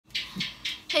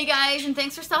Hey guys, and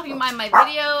thanks for stopping by my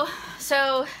video.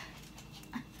 So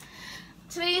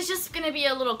today is just gonna be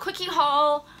a little quickie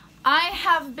haul. I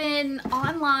have been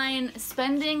online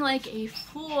spending like a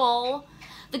fool.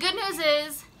 The good news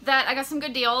is that I got some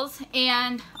good deals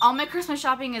and all my Christmas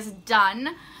shopping is done.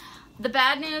 The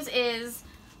bad news is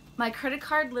my credit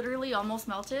card literally almost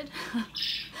melted.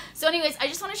 So anyways, I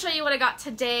just want to show you what I got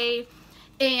today,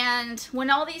 and when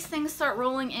all these things start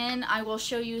rolling in, I will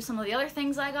show you some of the other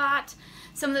things I got,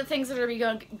 some of the things that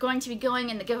are going to be going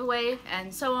in the giveaway,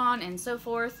 and so on and so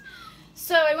forth.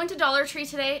 So I went to Dollar Tree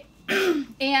today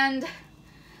and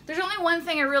there's only one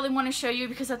thing I really want to show you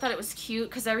because I thought it was cute,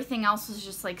 because everything else was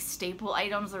just like staple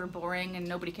items that are boring and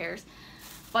nobody cares.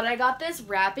 But I got this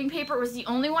wrapping paper. It was the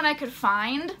only one I could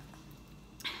find.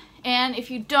 And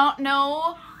if you don't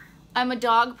know, I'm a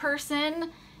dog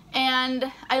person,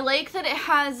 and I like that it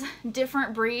has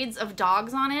different breeds of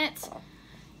dogs on it.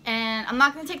 And I'm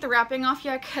not going to take the wrapping off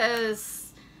yet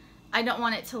because I don't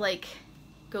want it to like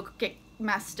go get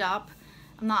messed up.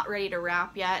 I'm not ready to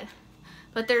wrap yet.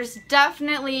 But there's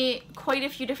definitely quite a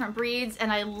few different breeds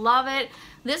and I love it.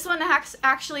 This one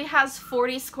actually has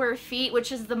 40 square feet,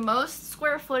 which is the most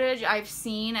square footage I've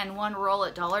seen in one roll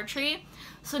at Dollar Tree.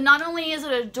 So not only is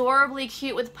it adorably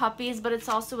cute with puppies, but it's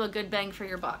also a good bang for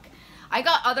your buck. I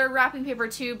got other wrapping paper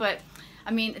too, but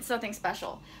I mean, it's nothing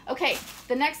special. Okay,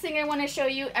 the next thing I want to show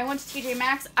you, I went to TJ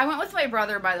Maxx. I went with my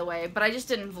brother, by the way, but I just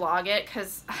didn't vlog it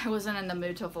because I wasn't in the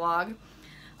mood to vlog.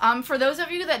 For those of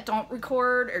you that don't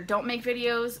record or don't make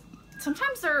videos,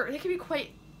 sometimes they can be quite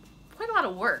a lot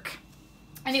of work.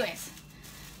 Anyways,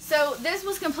 so this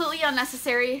was completely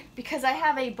unnecessary because I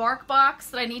have a bark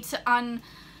box that I need to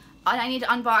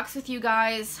unbox with you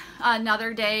guys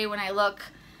another day when I look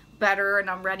better and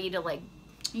I'm ready to, like,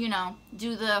 you know,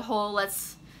 do the whole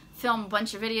let's film a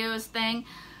bunch of videos thing.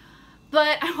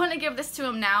 But I want to give this to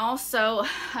him now, so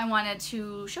I wanted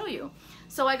to show you.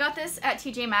 So I got this at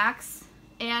TJ Maxx,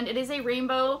 and it is a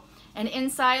rainbow, and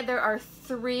inside there are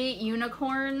 3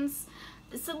 unicorns.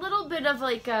 It's a little bit of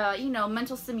like a, you know,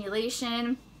 mental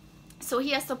stimulation. So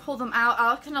he has to pull them out.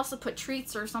 I can also put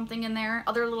treats or something in there,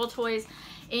 other little toys.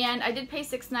 And I did pay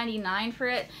 $6.99 for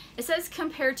it. It says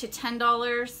compared to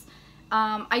 $10.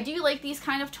 I do like these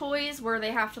kind of toys where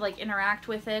they have to like interact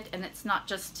with it and it's not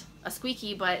just a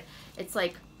squeaky, but it's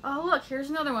like, oh look, here's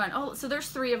another one. Oh, so there's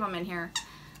 3 of them in here.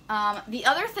 The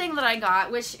other thing that I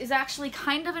got, which is actually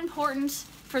kind of important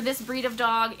for this breed of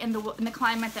dog in the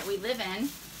climate that we live in,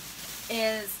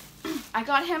 is I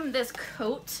got him this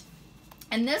coat.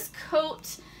 And this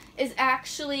coat is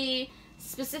actually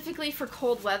specifically for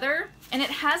cold weather, and it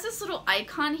has this little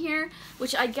icon here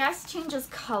which I guess changes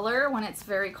color when it's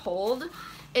very cold.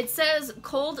 It says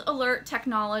cold alert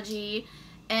technology,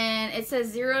 and it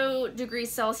says 0 degrees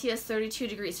Celsius, 32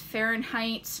 degrees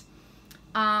Fahrenheit,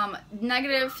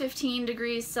 negative 15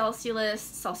 degrees Celsius,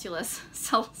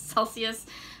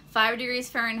 5 degrees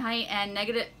Fahrenheit, and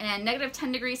negative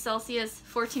 10 degrees Celsius,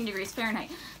 14 degrees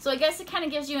Fahrenheit. So I guess it kind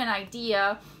of gives you an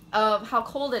idea of how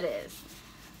cold it is.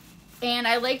 And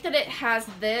I like that it has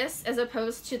this as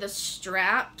opposed to the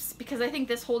straps because I think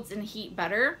this holds in heat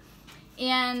better.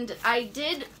 And I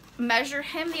did measure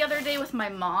him the other day with my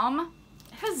mom.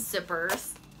 It has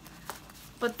zippers,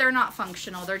 but they're not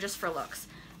functional. They're just for looks.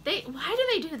 Why do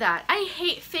they do that? I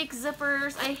hate fake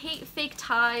zippers. I hate fake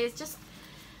ties. Just,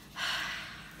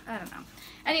 I don't know.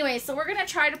 Anyway, so we're going to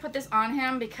try to put this on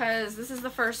him because this is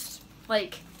the first,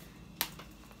 like,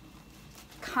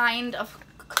 kind of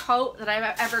coat that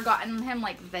I've ever gotten him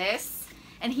like this,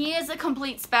 and he is a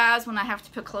complete spaz when I have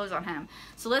to put clothes on him.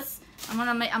 So I'm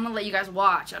gonna let you guys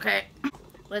watch, okay?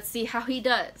 Let's see how he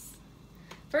does.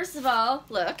 First of all,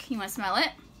 look, you want to smell it?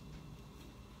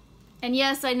 And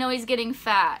yes, I know he's getting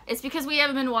fat. It's because we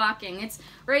haven't been walking.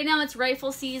 Right now it's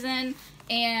rifle season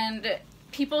and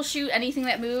people shoot anything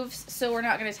that moves, so we're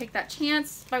not gonna take that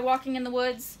chance by walking in the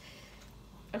woods.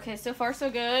 Okay, so far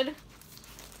so good.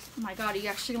 Oh my god, are you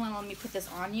actually gonna let me put this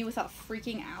on you without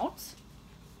freaking out?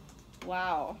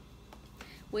 Wow.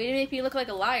 Way to make me look like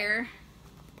a liar.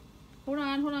 Hold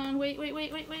on, wait.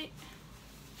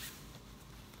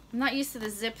 I'm not used to the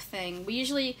zip thing. We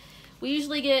usually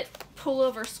get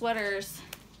pullover sweaters.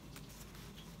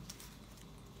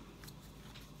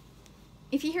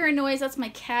 If you hear a noise, that's my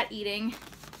cat eating.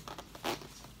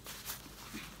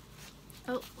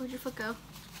 Oh, where'd your foot go?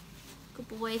 Good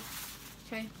boy.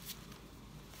 Okay.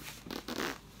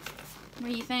 What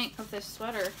do you think of this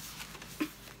sweater?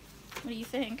 What do you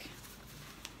think?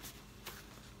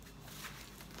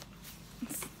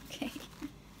 Okay.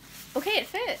 Okay, it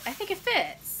fits. I think it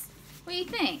fits. What do you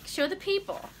think? Show the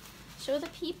people. Show the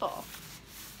people.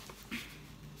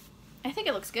 I think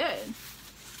it looks good.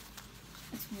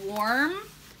 It's warm.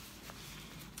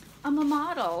 I'm a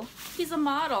model. He's a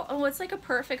model. Oh, it's like a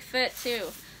perfect fit too.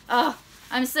 Oh,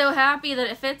 I'm so happy that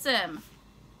it fits him.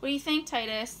 What do you think,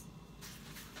 Titus?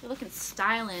 You're looking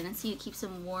styling, and see, it keeps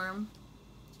him warm.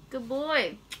 Good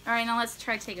boy. All right, now let's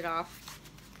try to take it off.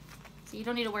 So you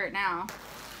don't need to wear it now.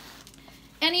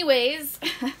 Anyways,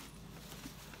 I'm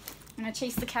gonna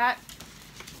chase the cat.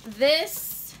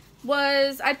 This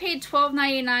was, I paid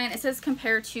 $12.99. It says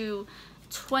compared to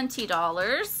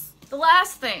 $20. The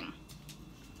last thing,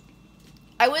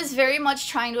 I was very much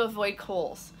trying to avoid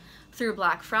Kohl's through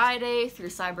Black Friday, through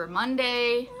Cyber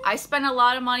Monday. I spent a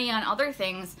lot of money on other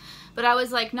things, but I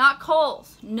was like, not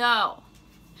Kohl's, no.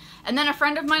 And then a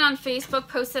friend of mine on Facebook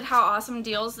posted how awesome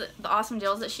deals, the awesome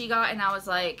deals that she got, and I was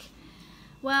like,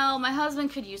 well, my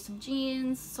husband could use some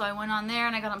jeans, so I went on there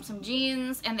and I got him some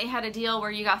jeans, and they had a deal where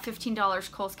you got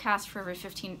 $15 Kohl's Cash for every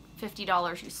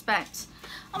 $50 you spent.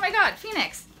 Oh my God,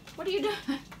 Phoenix, what are you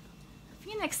doing?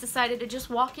 Phoenix decided to just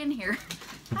walk in here.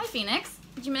 Hi, Phoenix.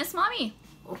 Did you miss Mommy?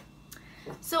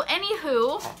 So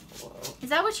anywho, is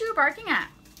that what you were barking at?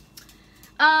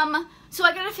 So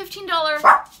I got a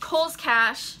 $15 Kohl's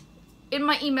Cash in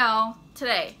my email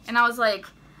today, and I was like,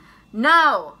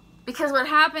 no, because what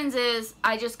happens is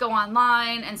I just go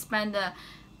online and spend the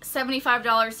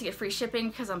 $75 to get free shipping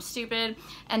because I'm stupid,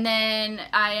 and then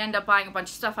I end up buying a bunch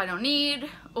of stuff I don't need,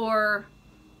 or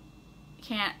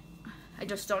I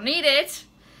just don't need it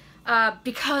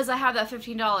because I have that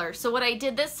 $15. So what I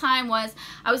did this time was,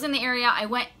 I was in the area, I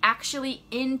went actually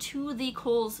into the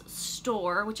Kohl's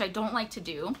store, which I don't like to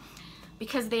do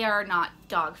because they are not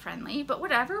dog friendly, but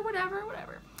whatever.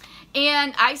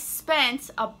 And I spent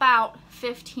about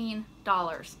 $15.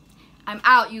 I'm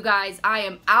out, you guys. I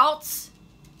am out.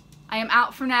 I am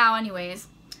out for now anyways.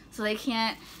 So they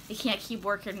can't keep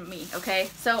working me, okay?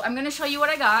 So I'm gonna show you what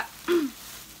I got.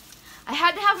 I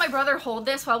had to have my brother hold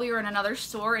this while we were in another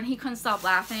store, and he couldn't stop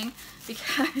laughing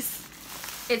because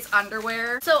it's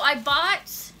underwear. So I bought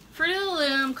Fruit of the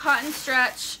Loom cotton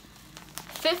stretch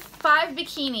 5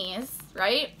 bikinis,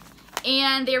 right?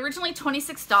 And they originally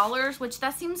 $26, which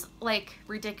that seems like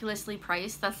ridiculously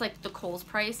priced. That's like the Kohl's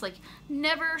price. Like,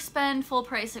 never spend full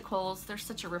price at Kohl's. They're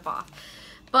such a ripoff.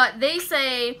 But they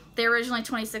say they're originally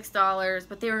 $26,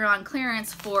 but they were on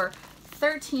clearance for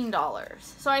 $13.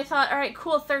 So I thought, all right,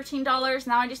 cool, $13.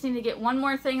 Now I just need to get one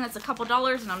more thing that's a couple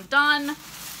dollars and I'm done.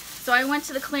 So I went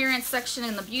to the clearance section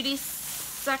in the beauty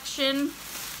section,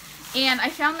 and I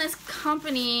found this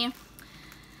company,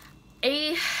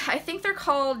 I think they're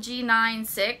called G9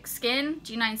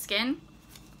 Skin.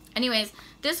 Anyways,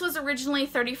 this was originally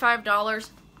 $35,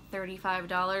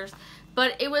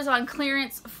 but it was on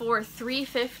clearance for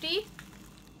 $3.50,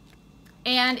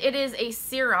 and it is a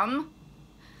serum.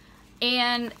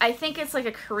 And I think it's like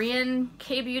a Korean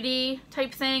K-beauty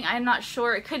type thing. I'm not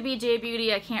sure. It could be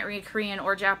J-beauty. I can't read Korean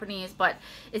or Japanese, but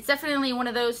it's definitely one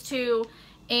of those two.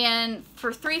 And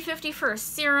for $3.50 for a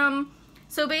serum.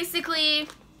 So basically,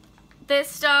 this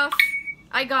stuff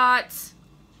I got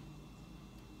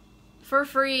for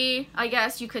free, I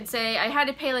guess you could say. I had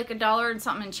to pay like $1 and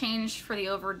something and change for the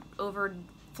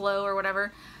overflow or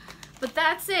whatever. But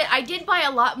that's it. I did buy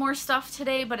a lot more stuff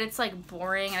today, but it's like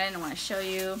boring. I didn't want to show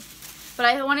you. But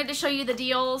I wanted to show you the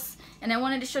deals, and I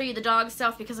wanted to show you the dog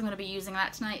stuff because I'm going to be using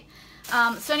that tonight.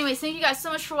 So anyways, thank you guys so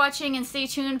much for watching, and stay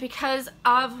tuned because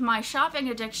of my shopping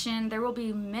addiction. There will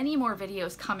be many more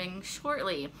videos coming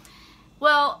shortly.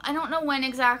 Well, I don't know when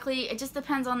exactly. It just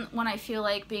depends on when I feel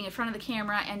like being in front of the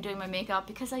camera and doing my makeup,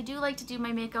 because I do like to do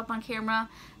my makeup on camera.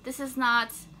 This is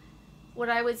not what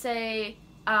I would say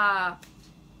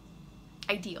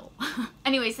ideal.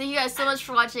 Anyways, thank you guys so much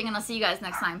for watching, and I'll see you guys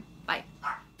next time. Bye.